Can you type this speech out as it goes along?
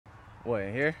What,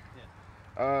 in here?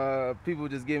 Yeah. People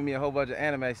just giving me a whole bunch of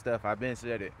anime stuff. I've been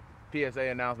said it. PSA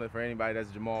announcement for anybody that's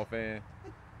a Jamaal fan.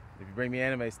 If you bring me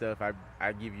anime stuff,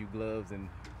 I give you gloves and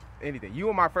anything. You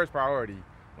are my first priority.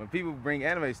 When people bring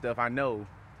anime stuff, I know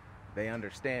they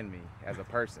understand me as a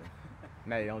person.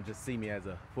 Now they don't just see me as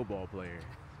a football player.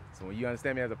 So when you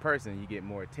understand me as a person, you get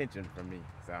more attention from me.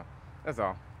 So that's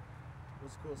all.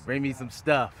 What's cool? Bring me some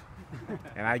stuff,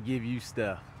 and I give you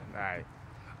stuff. All right.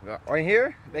 Right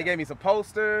here, they gave me some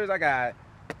posters. I got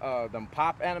them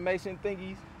pop animation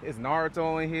thingies. It's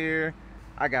Naruto in here.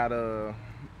 I got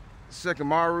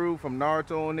Shikamaru from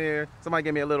Naruto in there. Somebody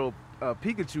gave me a little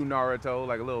Pikachu Naruto,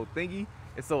 like a little thingy.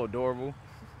 It's so adorable.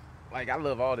 Like, I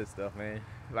love all this stuff, man.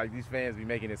 Like, these fans be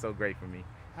making it so great for me.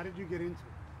 How did you get into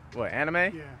it? What, anime?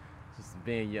 Yeah. Just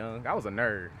being young. I was a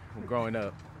nerd growing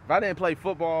up. If I didn't play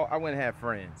football, I wouldn't have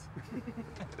friends.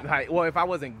 Like, well, if I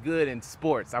wasn't good in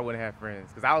sports, I wouldn't have friends.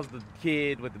 Because I was the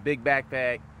kid with the big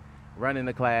backpack running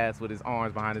the class with his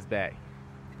arms behind his back.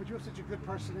 But you have such a good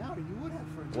personality. You would have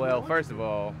friends. Well, first of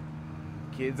all,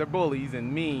 kids are bullies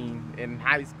and mean in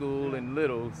high school and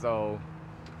little. So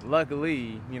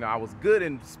luckily, you know, I was good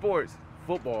in sports,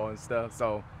 football and stuff.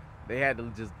 So they had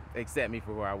to just accept me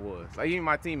for who I was. Like, even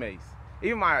my teammates,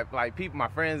 even my my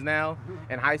friends now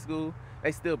in high school,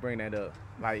 they still bring that up.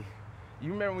 Like,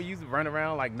 you remember when you used to run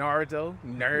around like Naruto,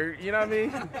 nerd, you know what I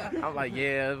mean? I'm like,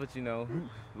 yeah, but you know,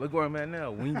 look where I'm at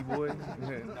now, Weenie Boy. Is Naruto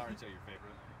your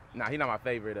favorite? Nah, he's not my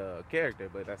favorite character,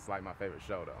 but that's like my favorite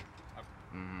show though.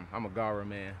 Okay. I'm a Gara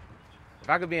man. If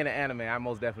I could be in an anime, I'd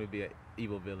most definitely be an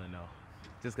evil villain though,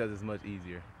 just because it's much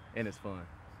easier and it's fun.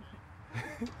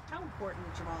 How important,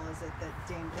 Jamaal, is it that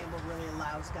Dan Campbell really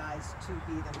allows guys to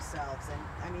be themselves? And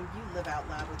I mean, you live out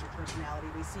loud with your personality.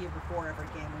 We see you before every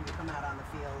game when you come out on the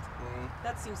field.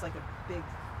 That seems like a big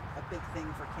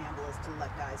thing for Campbell, is to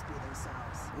let guys be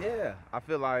themselves. Yeah, I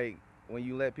feel like when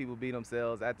you let people be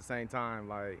themselves at the same time,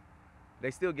 like,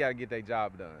 they still gotta get their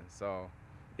job done. So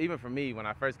even for me, when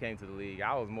I first came to the league,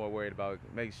 I was more worried about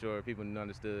making sure people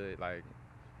understood, like,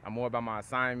 I'm more about my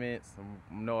assignments.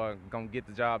 I know I'm gonna get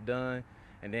the job done,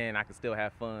 and then I can still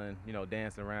have fun, you know,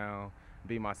 dancing around,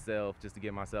 be myself, just to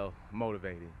get myself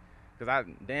motivated. Cause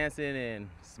dancing and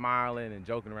smiling and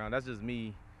joking around, that's just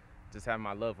me, just having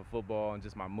my love for football and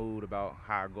just my mood about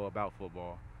how I go about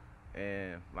football.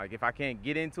 And like, if I can't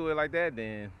get into it like that,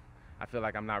 then I feel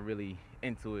like I'm not really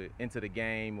into the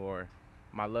game, or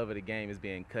my love of the game is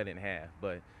being cut in half.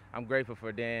 But I'm grateful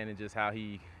for Dan and just how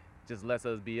he just lets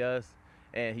us be us.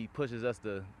 And he pushes us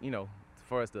to, you know,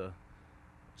 for us to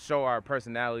show our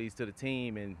personalities to the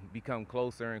team and become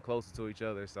closer and closer to each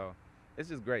other. So it's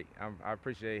just great. I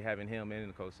appreciate having him and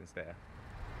the coaching staff.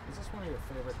 Is this one of your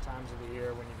favorite times of the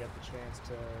year when you get the chance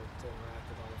to interact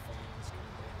with all the fans?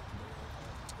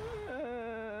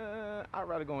 I'd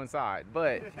rather go inside,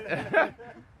 but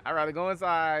I'd rather go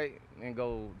inside and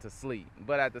go to sleep.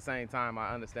 But at the same time,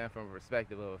 I understand from a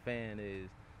perspective of a fan is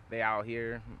they out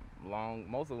here long.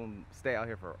 Most of them stay out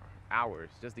here for hours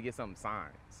just to get something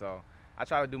signed. So I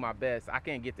try to do my best. I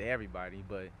can't get to everybody,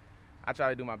 but I try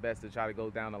to do my best to try to go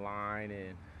down the line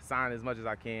and sign as much as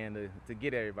I can to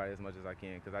get everybody as much as I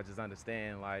can, because I just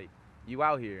understand, like, you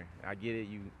out here. I get it.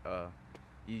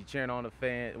 You cheering on the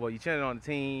fan. Well, you cheering on the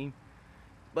team,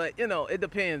 but you know, it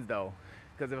depends though,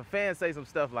 because if a fan say some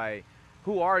stuff like,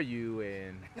 "Who are you?"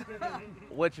 and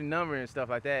 "What's your number?" and stuff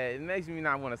like that, it makes me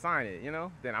not want to sign it, you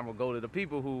know? Then I'm going to go to the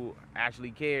people who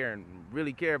actually care and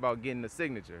really care about getting the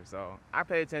signature. So I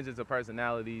pay attention to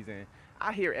personalities, and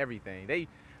I hear everything.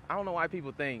 I don't know why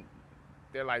people think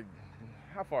they're like,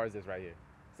 how far is this right here?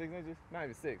 6 inches? Not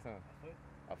even 6, huh?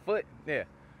 A foot? Yeah.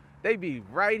 They be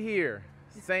right here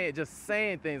just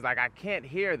saying things like I can't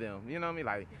hear them. You know what I mean?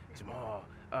 Like, Jamaal,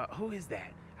 who is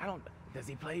that? Does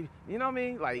he play? You know what I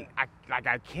mean? Like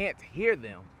I can't hear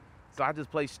them. So I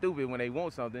just play stupid when they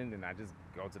want something, and I just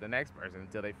go to the next person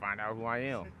until they find out who I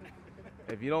am.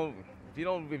 If you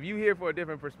here for a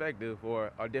different perspective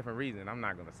or a different reason, I'm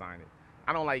not gonna sign it.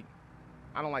 I don't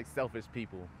like selfish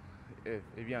people.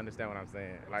 If you understand what I'm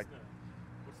saying. What's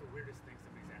the weirdest thing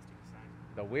somebody's asked you to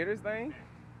sign? The weirdest thing?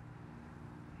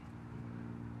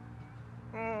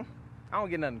 I don't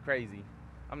get nothing crazy.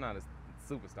 I'm not a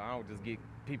superstar. I don't just get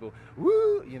people,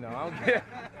 woo, you know, I don't get,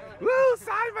 woo,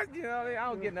 sign my, you know what I mean? I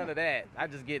don't get none of that. I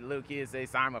just get little kids say,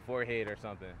 sign my forehead or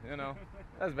something, you know?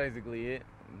 That's basically it.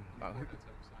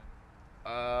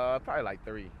 Probably like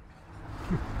 3.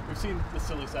 We've seen the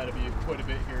silly side of you quite a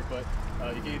bit here, but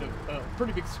you gave a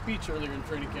pretty big speech earlier in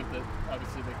training camp that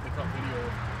obviously they caught video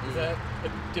of. Is that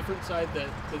a different side,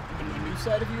 a new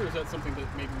side of you, or is that something that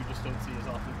maybe we just don't see as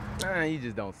often? You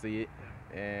just don't see it.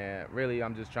 And really,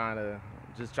 I'm just trying to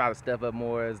just try to step up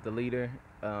more as the leader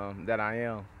that I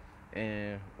am.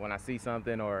 And when I see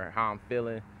something or how I'm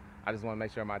feeling, I just want to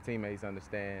make sure my teammates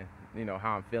understand,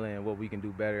 how I'm feeling and what we can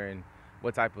do better and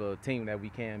what type of team that we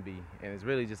can be. And it's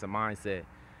really just a mindset.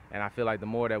 And I feel like the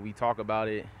more that we talk about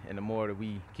it and the more that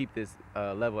we keep this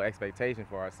level of expectation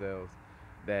for ourselves,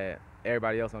 that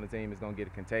everybody else on the team is going to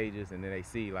get contagious, and then they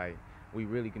see, like, we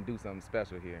really can do something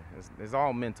special here. It's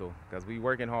all mental, because we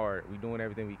working hard, we doing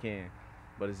everything we can,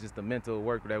 but it's just the mental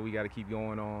work that we got to keep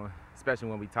going on, especially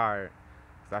when we tired.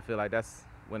 So I feel like that's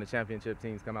when the championship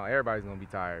teams come out, everybody's going to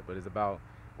be tired, but it's about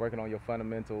working on your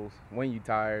fundamentals when you're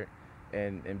tired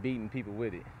and beating people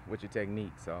with it, with your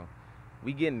technique. So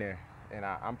we getting there, and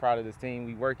I'm proud of this team.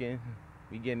 We working,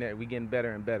 we getting there, we getting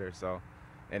better and better. So,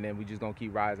 and then we just going to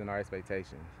keep rising our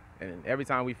expectations. And every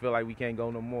time we feel like we can't go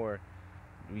no more,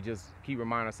 we just keep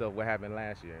reminding ourselves what happened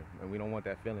last year, and we don't want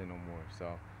that feeling no more.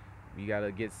 So we got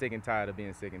to get sick and tired of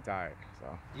being sick and tired. So.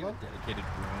 Do you have a dedicated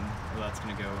room where that's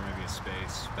going to go, or maybe a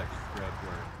space that you grew up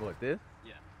where? What, this?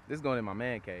 Yeah. This is going in my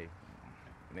man cave.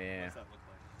 Man, What does that look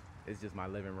like? it's just my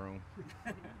living room.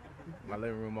 My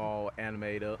living room all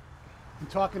animated up. And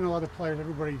talking to other players,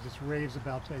 everybody just raves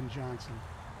about Ben Johnson.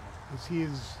 Is he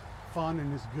as fun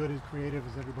and as good, as creative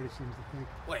as everybody seems to think?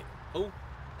 Wait, who?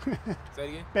 Say it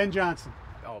again? Ben Johnson.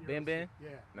 Oh, Ben? Yeah.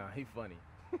 Nah, he funny.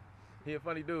 He a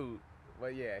funny dude.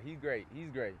 But yeah, he's great. He's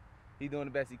great. He's doing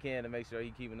the best he can to make sure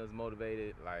he's keeping us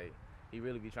motivated. Like, he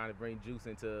really be trying to bring juice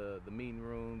into the meeting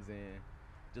rooms and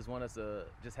just want us to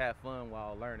just have fun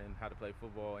while learning how to play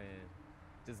football and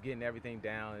just getting everything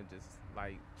down and just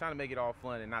like trying to make it all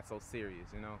fun and not so serious,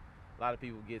 A lot of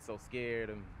people get so scared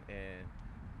and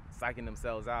psyching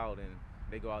themselves out, and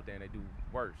they go out there and they do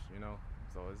worse,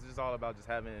 So it's just all about just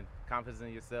having confidence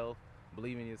in yourself,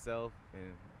 believing in yourself,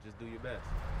 and just do your best.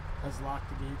 Has Lock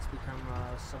the Gates become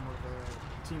somewhat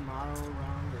of a team motto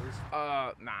around? Or is...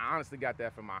 Nah, I honestly got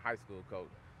that from my high school coach.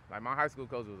 Like, my high school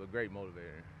coach was a great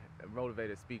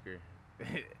motivated speaker.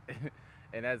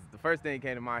 And that's the first thing that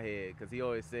came to my head, because he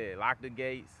always said, lock the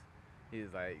gates. He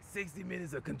was like, 60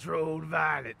 minutes of controlled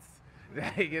violence.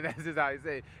 That's just how he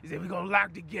said it. He said, we're going to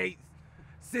lock the gates.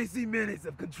 60 minutes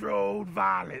of controlled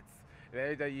violence. And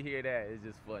every time you hear that, it's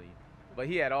just funny. But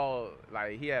he had all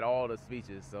the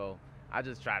speeches, so I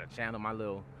just try to channel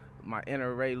my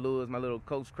inner Ray Lewis, my little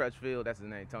Coach Crutchfield. That's his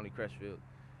name, Tony Crutchfield.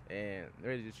 And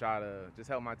really just try to just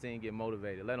help my team get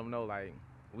motivated. Let them know, like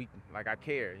I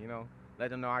care, Let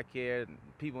them know I care.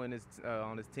 People in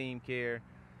on this team care,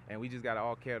 and we just gotta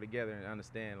all care together and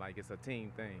understand, like, it's a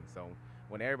team thing. So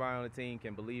when everybody on the team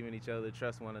can believe in each other,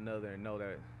 trust one another, and know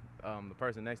that the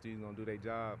person next to you is gonna do their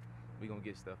job, we gonna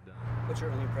get stuff done. What's your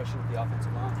early impression of the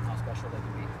offensive line and how special they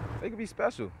can be? They can be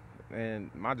special, and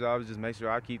my job is just make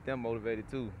sure I keep them motivated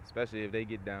too, especially if they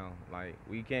get down. Like,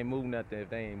 we can't move nothing if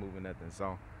they ain't moving nothing.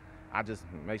 So I just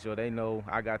make sure they know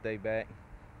I got their back.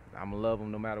 I'm going to love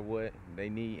them no matter what. If they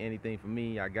need anything from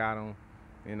me, I got them.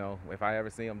 If I ever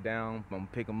see them down, I'm going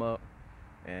to pick them up.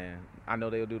 And I know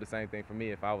they'll do the same thing for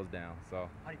me if I was down. So.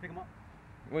 How do you pick them up?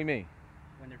 What do you mean?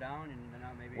 When they're down and they're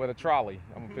not maybe... With a trolley.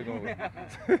 I'm going to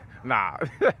pick them up. Nah.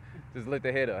 Just lift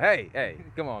their head up. Hey,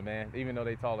 come on, man. Even though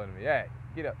they taller than me. Hey,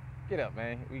 get up,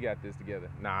 man. We got this together.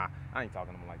 Nah, I ain't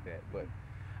talking to them like that. But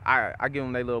I give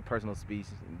them their little personal speech.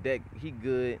 Deck, he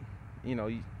good.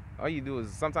 All you do is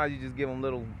sometimes you just give them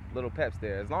little peps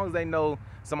there. As long as they know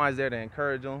somebody's there to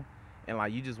encourage them, and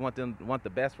like you just want the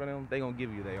best for them, they gonna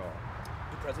give you they all.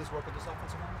 Do presence work with this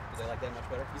offensive line? Do they like that much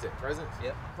better? You said presence?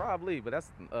 Yep. Probably, but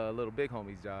that's a little big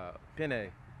homie's job. Penne,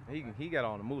 he got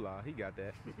on the moolah. He got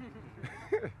that.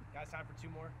 Guys, time for two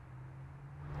more.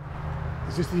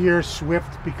 Is this the year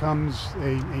Swift becomes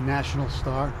a national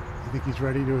star? You think he's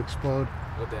ready to explode?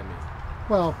 What that mean?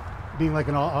 Well, being like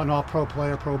an all-pro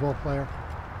player, Pro Bowl player.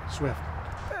 Swift.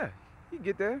 Yeah, he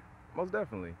get there, most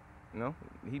definitely.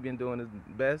 He been doing his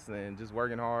best and just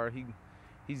working hard.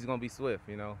 He's gonna be Swift,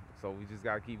 So we just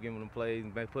gotta keep giving him plays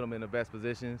and put him in the best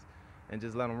positions and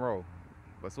just let him roll.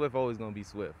 But Swift always gonna be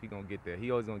Swift. He gonna get there. He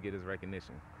always gonna get his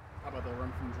recognition. How about that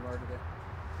run from Jamaal today?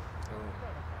 Oh,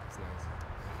 it's nice.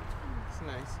 It's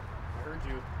nice. I heard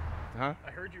you. Huh?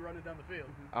 I heard you running down the field.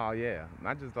 Oh yeah,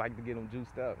 I just like to get them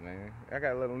juiced up, man. I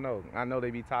gotta let them know. I know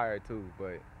they be tired too,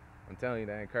 but I'm telling you,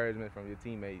 the encouragement from your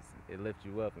teammates, it lifts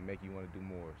you up and make you want to do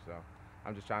more. So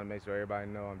I'm just trying to make sure everybody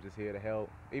know I'm just here to help.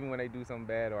 Even when they do something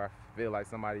bad or I feel like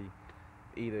somebody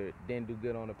either didn't do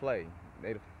good on the play.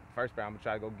 The first play, I'm going to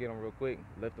try to go get them real quick,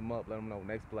 lift them up, let them know,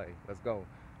 next play, let's go.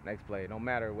 Next play. Don't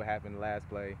matter what happened the last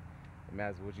play. It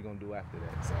matters what you're going to do after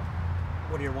that. So,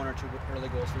 what are your one or two early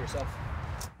goals for yourself?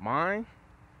 Mine?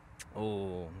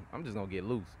 Oh, I'm just going to get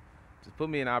loose. Just put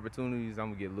me in opportunities, I'm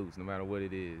going to get loose no matter what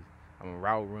it is. I'm gonna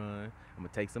route run. I'm gonna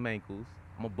take some ankles.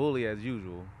 I'm a bully as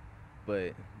usual,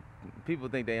 but people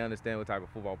think they understand what type of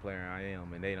football player I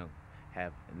am, and they don't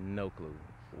have no clue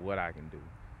what I can do.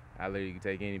 I literally can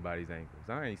take anybody's ankles.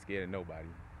 I ain't scared of nobody.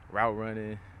 Route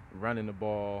running, running the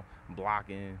ball,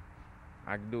 blocking.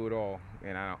 I can do it all,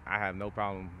 and I have no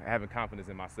problem having confidence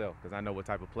in myself because I know what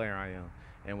type of player I am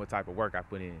and what type of work I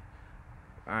put in.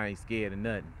 I ain't scared of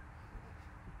nothing.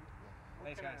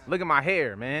 Thanks, guys. Look at my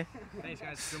hair, man. Thanks,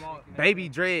 guys. Jamaal, Baby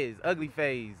dreads, ugly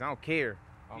phase. I don't care.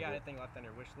 you got anything left on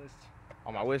your wish list?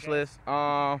 On my wish list?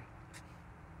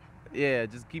 Yeah,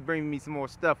 just keep bringing me some more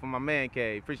stuff from my man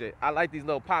cave. Appreciate it. I like these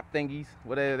little pop thingies,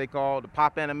 whatever they call, the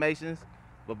pop animations,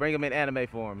 but bring them in anime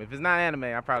form. If it's not anime,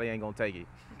 I probably ain't gonna take it.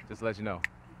 Just to let you know.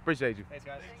 Appreciate you. Thanks,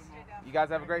 guys. You guys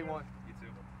have a great one. You too.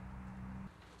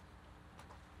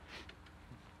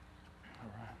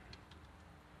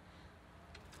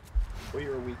 Well,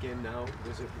 you're a weekend now.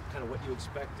 Was it kind of what you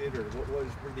expected, or what were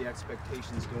the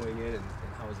expectations going in, and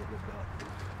how has it lived up?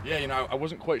 Yeah, you know, I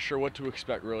wasn't quite sure what to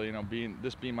expect, really. You know, being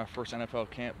my first NFL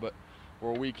camp, but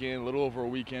we're a little over a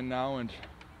weekend now, and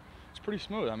it's pretty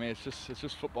smooth. I mean, it's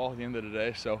just football at the end of the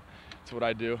day, so it's what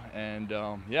I do, and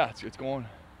yeah, it's going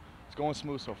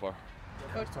smooth so far.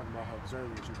 Coach talking about how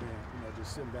observant you've been, you know,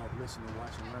 just sitting back, listening,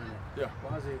 watching, learning. Yeah.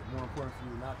 Why is it more important for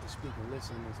you not to speak and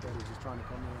listen instead of just trying to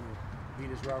come in and be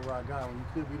this rah-rah guy when you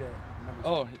could be that number 2?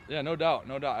 Oh, yeah, no doubt.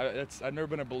 I've never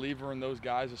been a believer in those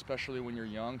guys, especially when you're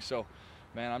young. So,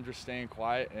 man, I'm just staying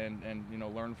quiet and you know,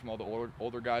 learning from all the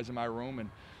older guys in my room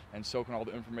and soaking all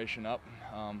the information up,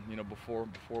 you know, before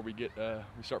we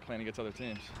start playing against other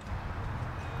teams.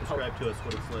 Describe to us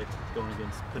what it's like going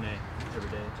against Panay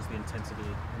every day, just the intensity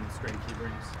and the strength he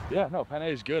brings. Yeah, no,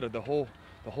 Panay is good. The whole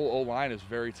O-line is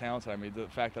very talented. I mean, the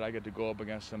fact that I get to go up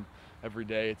against him every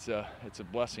day, it's a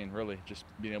blessing, really, just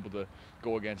being able to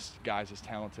go against guys as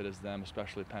talented as them,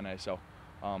 especially Panay. So,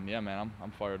 yeah, man, I'm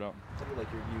fired up. Tell me,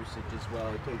 like, your usage as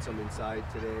well. You played some inside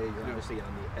today. You're obviously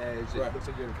on the edge. Right. It looks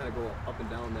like you're going to kind of go up and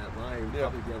down that line. Yeah.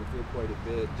 Probably be on the field quite a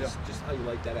bit. Just how you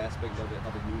like that aspect of it, how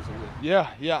they're using it.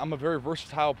 Yeah, I'm a very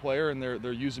versatile player, and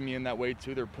they're using me in that way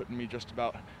too. They're putting me just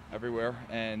about everywhere,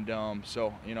 and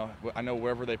so, you know, I know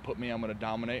wherever they put me, I'm going to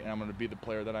dominate, and I'm going to be the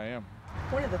player that I am.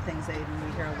 One of the things, Aidan,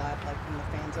 we hear a lot, like from the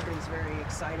fans, everybody's very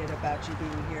excited about you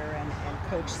being here, and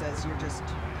Coach says you're just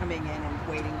coming in and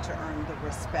waiting to earn the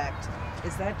respect.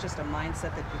 Is that just a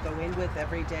mindset that you go in with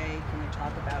every day? Can you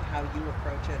talk about how you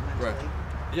approach it mentally? Right.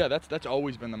 Yeah, that's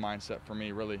always been the mindset for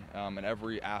me, really, in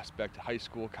every aspect, high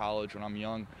school, college, when I'm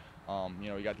young. You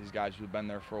know, you got these guys who've been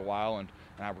there for a while, and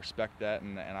I respect that,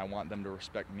 and I want them to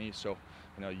respect me. So,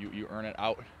 you know, you earn it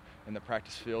out in the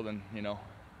practice field, and, you know,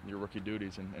 your rookie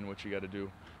duties and what you got to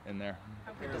do in there.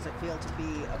 How good does it feel to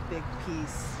be a big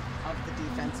piece of the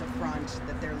defensive front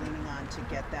that they're leaning on to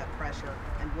get that pressure?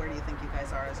 And where do you think you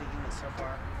guys are as a unit so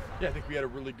far? Yeah, I think we had a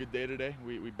really good day today.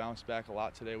 We bounced back a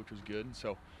lot today, which was good.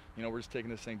 So, you know, we're just taking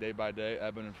this thing day by day,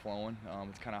 ebbing and flowing.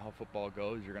 It's kind of how football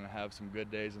goes. You're going to have some good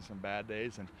days and some bad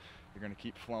days, and you're going to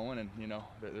keep flowing, and, you know,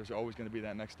 there's always going to be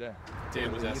that next day. Dan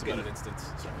was asked about an instance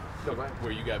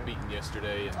where you got beaten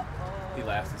yesterday, and he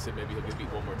laughed and said maybe he'll get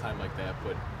beat one more time like that,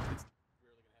 but it's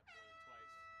rarely going to happen more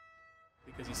than twice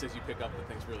because he says you pick up the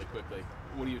things really quickly.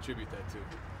 What do you attribute that to?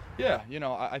 Yeah, you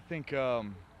know, I think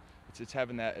it's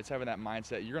having that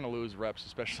mindset. You're going to lose reps,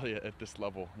 especially at this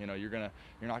level. You know, you're not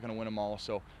going to win them all.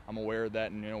 So I'm aware of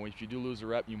that, and, you know, if you do lose a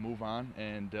rep, you move on,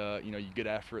 and you know, you get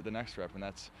after it the next rep, and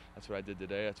that's what I did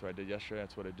today. That's what I did yesterday.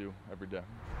 That's what I do every day.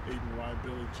 Aidan, why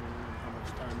Billie Jean, and how much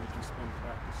time did you spend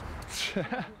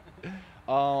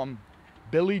practicing?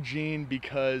 Billie Jean,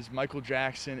 because Michael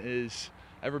Jackson is,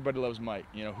 everybody loves Mike.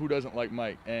 You know, who doesn't like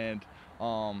Mike? And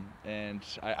I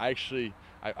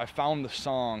found the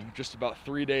song just about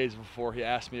 3 days before he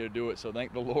asked me to do it, so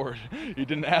thank the Lord he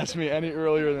didn't ask me any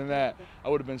earlier than that. I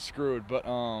would have been screwed. But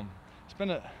it's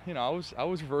been you know, I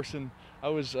was rehearsing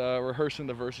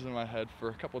the verses in my head for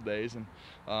a couple days, and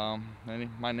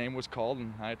my name was called,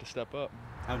 and I had to step up.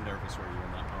 How nervous were you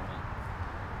in that moment?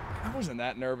 I wasn't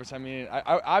that nervous. I mean,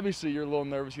 I obviously you're a little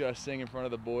nervous. You got to sing in front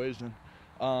of the boys, and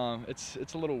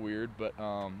it's a little weird, but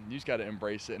you just got to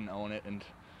embrace it and own it, and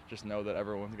just know that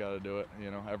everyone's got to do it. You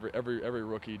know, every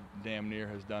rookie damn near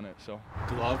has done it. So.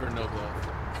 Glove or no glove?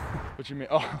 What you mean?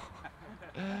 Oh,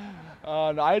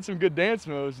 no, I had some good dance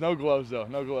moves. No gloves though.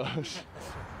 No gloves.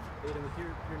 Aidan, with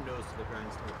your nose to the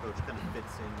grindstone approach kind of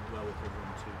fits in well with your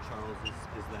room too. Charles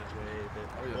is that way.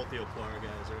 Both the O'Clara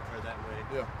guys are that way.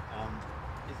 Yeah.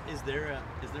 Is there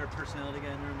a personality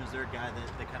guy in the room? Is there a guy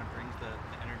that kind of brings the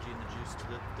energy and the juice to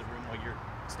the room while you're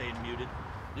staying muted?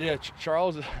 Yeah,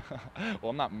 Charles.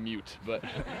 Well, I'm not mute, but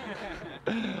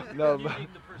no.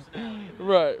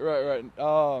 Right.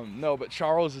 No, but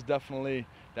Charles is definitely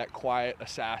that quiet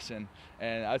assassin,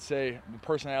 and I'd say the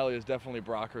personality is definitely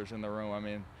Brockers in the room. I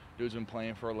mean, dude's been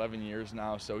playing for 11 years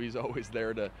now, so he's always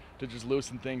there to just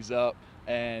loosen things up,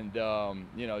 and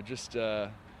you know, just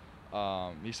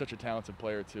he's such a talented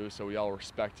player too. So we all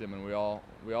respect him, and we all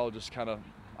just kind of,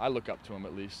 I look up to him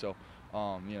at least. So.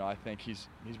 You know, I think he's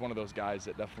one of those guys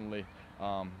that definitely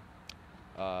clear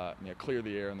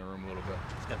the air in the room a little bit.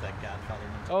 He's got that Godfather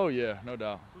mentality. Oh yeah, no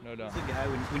doubt. Who's the guy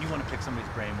when you want to pick somebody's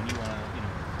brain, when you want to,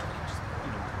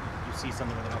 you see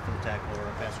something with an offensive tackle or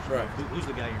a pass rusher, who's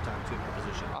the guy you're talking to in your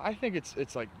position? I think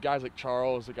it's like guys like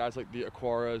Charles, the guys like the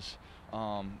Aquaras,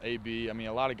 AB. I mean,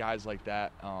 a lot of guys like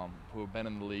that who have been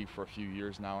in the league for a few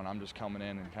years now, and I'm just coming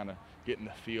in and kind of getting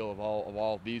the feel of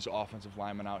all these offensive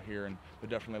linemen out here, and they're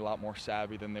definitely a lot more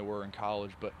savvy than they were in college.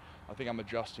 But I think I'm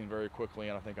adjusting very quickly,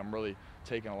 and I think I'm really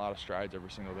taking a lot of strides every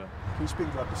single day. Can you speak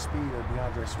about the speed of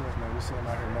DeAndre Swift, man? We see him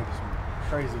out here making some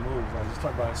crazy moves. Like, just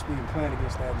talk about his speed and playing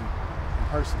against that in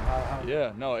person. How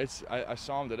Yeah, no, I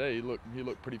saw him today. He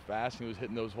looked pretty fast, and he was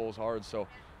hitting those holes hard. So,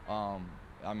 I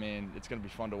mean, it's going to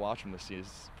be fun to watch him this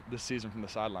season from the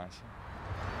sidelines.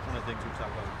 One of the things we talk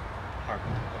about Harper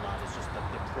a lot is just the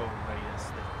pro readiness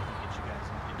that he gets you guys,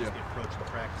 and just the approach to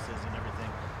practices and everything.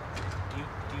 Do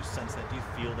you sense that? Do you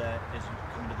feel that as you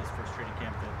come into this first training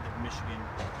camp that Michigan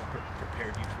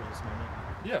prepared you for this moment?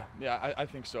 Yeah, I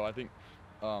think so. I think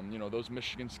you know, those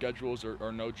Michigan schedules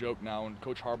are no joke now, and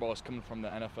Coach Harbaugh is coming from the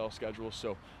NFL schedule.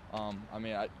 So I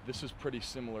mean, this is pretty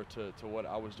similar to what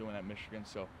I was doing at Michigan.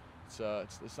 So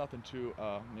it's nothing too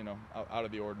you know, out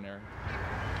of the ordinary.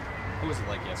 What was it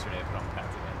like yesterday to put on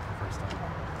pads again for the first time?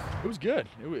 It was good.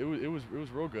 It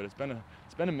was real good. It's been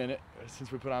a minute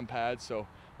since we put on pads, so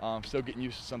still getting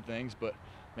used to some things. But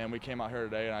man, we came out here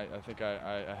today, and I think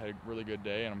I had a really good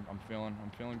day, and I'm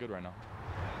feeling good right now.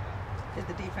 Did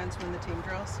the defense win the team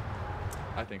drills?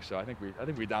 I think so. I think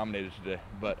we dominated today,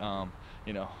 but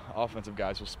you know, offensive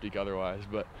guys will speak otherwise.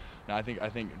 But no, I think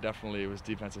definitely it was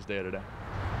defense's day today.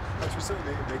 Coach, we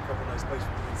certainly made a couple nice plays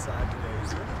from the inside today.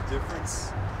 Is there any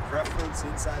difference, preference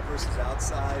inside versus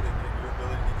outside, and your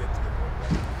ability to get to the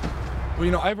quarterback? Well,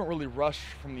 you know, I haven't really rushed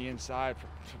from the inside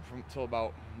until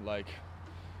about like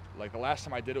the last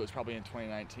time I did it was probably in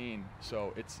 2019.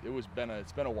 So it's been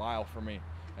a while for me,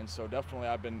 and so definitely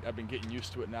I've been getting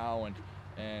used to it now,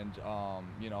 and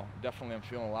you know, definitely I'm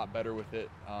feeling a lot better with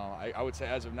it. I would say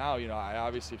as of now, you know, I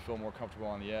obviously feel more comfortable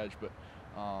on the edge, but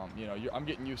you know, I'm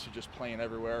getting used to just playing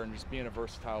everywhere and just being a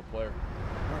versatile player.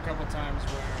 There were a couple times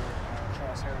where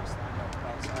Charles Harris lined up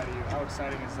outside of you. How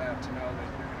exciting is that to know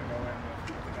that you're going to go in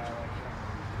with a guy like him?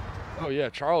 Oh yeah,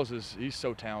 Charles he's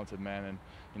so talented, man, and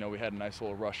you know, we had a nice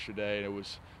little rush today, and it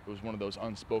was one of those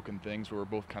unspoken things where we're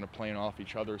both kind of playing off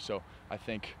each other. So I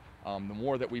think the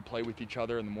more that we play with each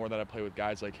other, and the more that I play with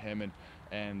guys like him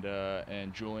and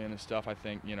Julian and stuff, I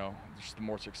think, you know, just the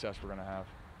more success we're going to have.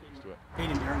 To it.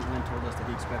 Aidan Hutchinson told us that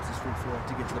he expects his front four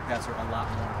to get to the passer a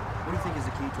lot more. What do you think is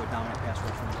the key to a dominant pass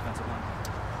rush from the defensive line?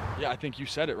 Yeah, I think you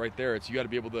said it right there. You got to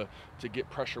be able to get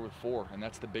pressure with four, and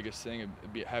that's the biggest thing,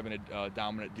 having a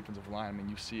dominant defensive line. I mean,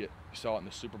 you saw it in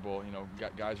the Super Bowl. You know,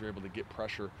 guys are able to get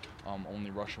pressure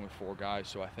only rushing with four guys.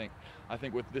 So I think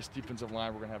with this defensive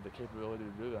line, we're going to have the capability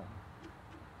to do that.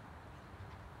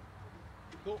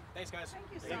 Cool. Thanks, guys.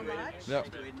 Thank you so much. Yep.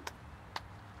 Thank you, Aidan.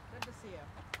 Good to see you.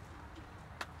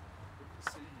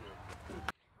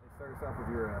 Start us off with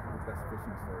your best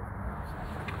fishing story.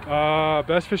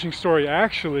 Best fishing story,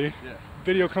 actually.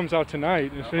 Video comes out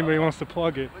tonight if anybody wants to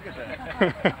plug it. Look at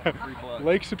that.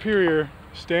 Lake Superior,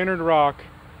 Standard Rock,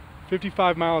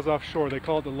 55 miles offshore. They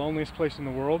call it the loneliest place in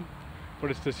the world,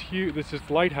 but it's this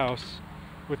lighthouse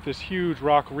with this huge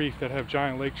rock reef that have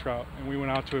giant lake trout. And we went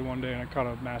out to it one day and I caught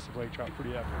a massive lake trout,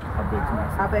 pretty epic. How big is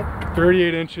massive? How big?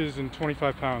 38 inches and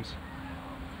 25 pounds.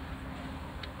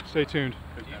 Stay tuned.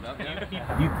 Do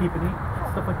you keep and eat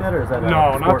stuff like that, or is that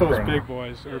no, not those thing? big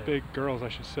boys, or big girls, I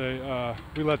should say.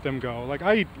 We let them go. Like,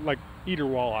 I eat like eater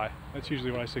walleye. That's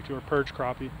usually what I stick to, or perch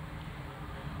crappie.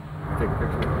 Take a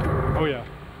picture. Oh yeah,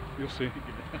 you'll see.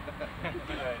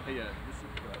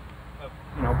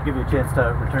 You know, give you a chance to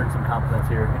return some compliments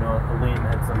here. You know, Aleem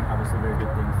had some obviously very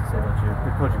good things to say about you.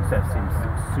 The coaching staff seems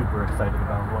super excited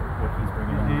about what he's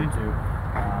bringing in here too.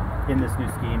 In this new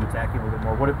scheme, attacking a little bit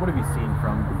more. What have you seen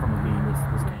from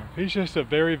Aleem this game? He's just a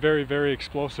very, very, very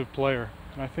explosive player.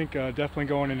 And I think definitely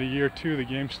going into year two, the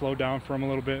game slowed down for him a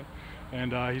little bit.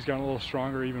 And he's gotten a little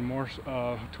stronger, even more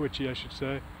twitchy, I should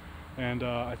say. And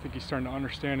I think he's starting to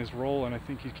understand his role, and I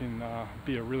think he can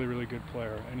be a really, really good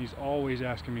player. And he's always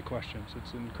asking me questions.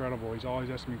 It's incredible. He's always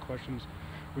asking me questions.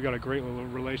 We got a great little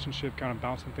relationship, kind of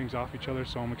bouncing things off each other,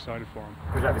 so I'm excited for him.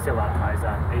 There's obviously a lot of eyes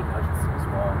on Aidan Hutchinson as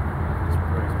well, just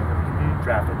where he's been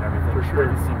drafted and everything. For sure.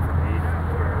 What have you seen from Aidan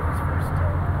here his first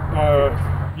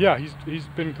Yeah, he's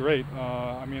been great.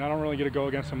 I mean, I don't really get to go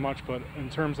against him much, but in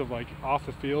terms of like off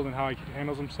the field and how he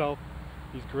handles himself,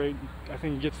 he's great. I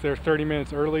think he gets there 30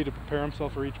 minutes early to prepare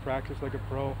himself for each practice like a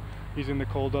pro. He's in the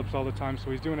cold ups all the time,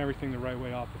 so he's doing everything the right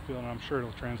way off the field, and I'm sure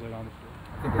it'll translate on the field.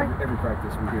 I think every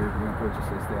practice we hear the coaches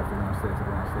say stay after one, stay after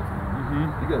one, stay after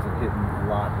one. You guys are hitting a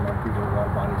lot of people, a lot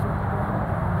of bodies on the ground.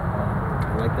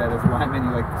 You like that as a lineman?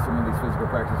 You like some of these physical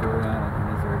practices early on,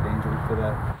 and is there a danger to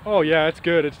that? Oh yeah, it's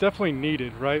good. It's definitely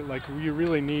needed, right? Like you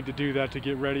really need to do that to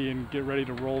get ready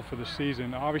to roll for the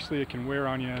season. Obviously, it can wear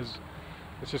on you as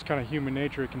it's just kind of human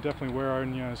nature. It can definitely wear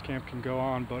on you as camp can go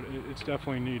on, but it's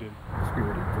definitely needed.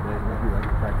 Spirit today, like you like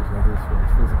to practice like this for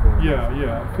it's physical.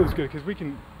 Yeah, it feels good because we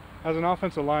can. As an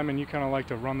offensive lineman, you kind of like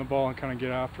to run the ball and kind of get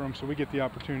after them, so we get the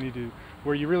opportunity to,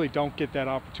 where you really don't get that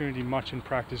opportunity much in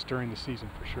practice during the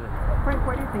season, for sure. Frank,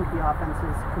 where do you think the offense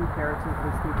is comparatively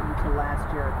speaking to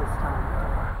last year at this time?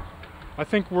 I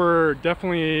think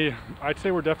I'd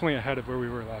say we're definitely ahead of where we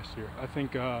were last year. I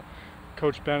think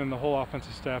Coach Ben and the whole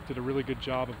offensive staff did a really good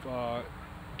job of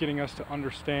getting us to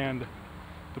understand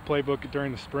the playbook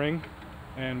during the spring.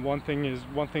 And one thing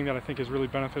that I think has really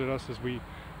benefited us is we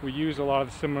use a lot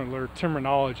of the similar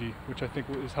terminology, which I think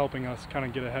is helping us kind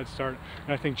of get a head start.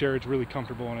 And I think Jared's really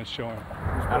comfortable and it's showing.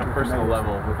 On a personal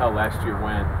level, with how last year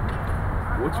went,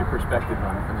 what's your perspective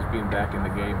on just being back in the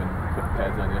game and putting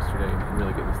pads on yesterday and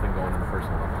really getting this thing going on a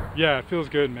personal level? Yeah, it feels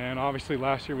good, man. Obviously,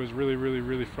 last year was really, really,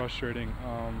 really frustrating.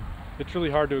 It's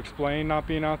really hard to explain not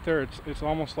being out there. It's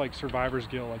almost like survivor's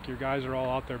guilt. Like your guys are all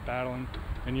out there battling,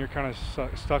 and you're kind of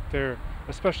stuck there,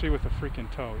 especially with a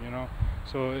freaking toe, you know.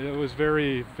 So it was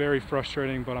very, very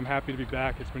frustrating. But I'm happy to be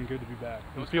back. It's been good to be back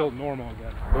and feel normal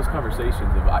again. Those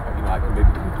conversations of I can maybe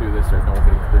get through this, or no,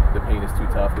 the pain is too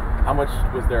tough. How much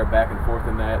was there back and forth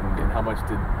in that, and how much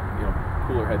did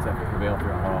cooler heads have to prevail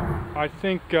throughout it all? I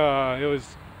think it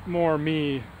was more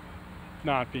me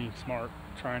not being smart,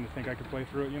 trying to think I could play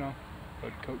through it, you know.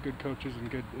 But good coaches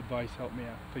and good advice helped me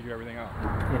figure everything out.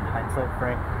 In hindsight,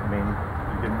 Frank, I mean,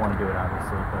 you didn't want to do it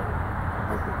obviously, but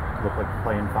it looked like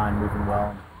playing fine, moving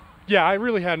well. Yeah, I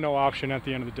really had no option at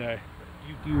the end of the day.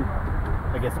 You do,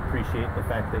 I guess, appreciate the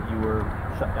fact that you were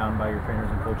shut down by your trainers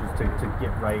and coaches to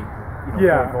get right,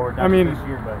 going forward, not just this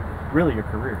year, but really your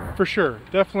career. For sure.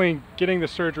 Definitely getting the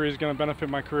surgery is going to benefit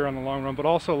my career on the long run, but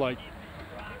also like,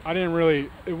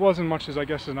 it wasn't much as I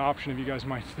guess an option if you guys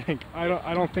might think. I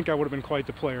don't think I would have been quite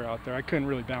the player out there. I couldn't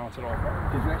really balance it all.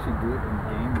 Did you actually do it in the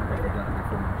game, or have you done it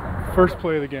before? First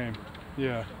play of the game,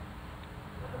 yeah.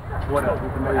 What else? We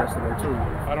played yesterday too.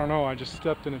 I don't know, I just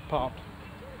stepped and it popped.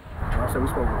 I said we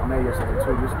spoke with May yesterday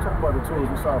too. Just talk about the tools.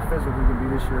 We saw how physical we can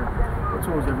be this year. The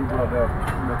tools that we brought back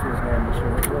to his game this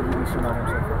year. What have you seen on him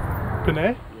so far?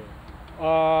 Panay?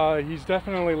 Yeah. He's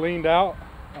definitely leaned out.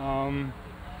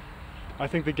 I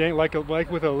think the game, like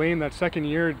with a lean, that second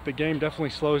year, the game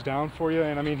definitely slows down for you.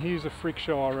 And I mean, he's a freak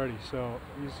show already, so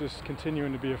he's just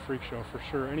continuing to be a freak show for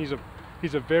sure. And he's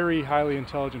a very highly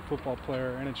intelligent football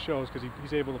player, and it shows because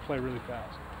he's able to play really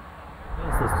fast.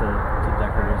 Ask this to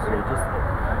Decker yesterday.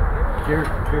 Jared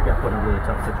got put in a really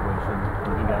tough situation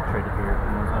when he got traded here.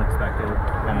 It was unexpected,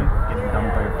 kind of getting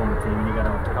dumped by your former team, and you got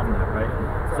to overcome that, right?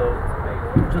 So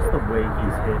just the way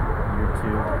he's hit year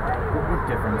two, what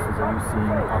differences are you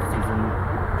seeing off-season,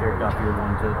 Jared Goff year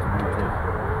one to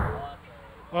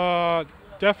year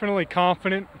two? Definitely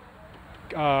confident,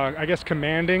 I guess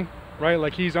commanding, right?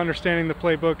 Like he's understanding the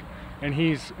playbook and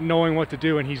he's knowing what to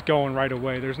do and he's going right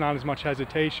away. There's not as much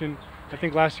hesitation. I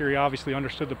think last year he obviously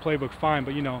understood the playbook fine,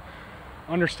 but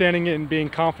understanding it and being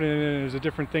confident in it is a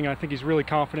different thing. I think he's really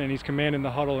confident and he's commanding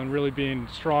the huddle and really being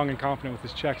strong and confident with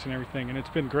his checks and everything, and it's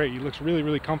been great. He looks really,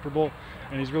 really comfortable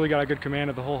and he's really got a good command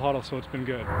of the whole huddle, so it's been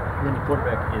good. When the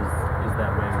quarterback is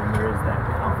that way, when there is that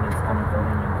confidence coming from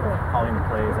him and calling the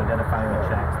plays, identifying the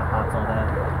checks, the hots, all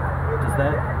that, does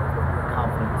that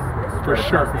confidence spread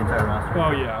across the entire roster?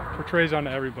 Oh yeah, portrays onto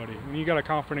everybody. When you got a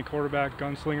confident quarterback,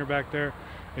 gunslinger back there,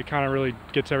 it kind of really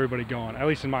gets everybody going, at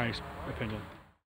least in my opinion.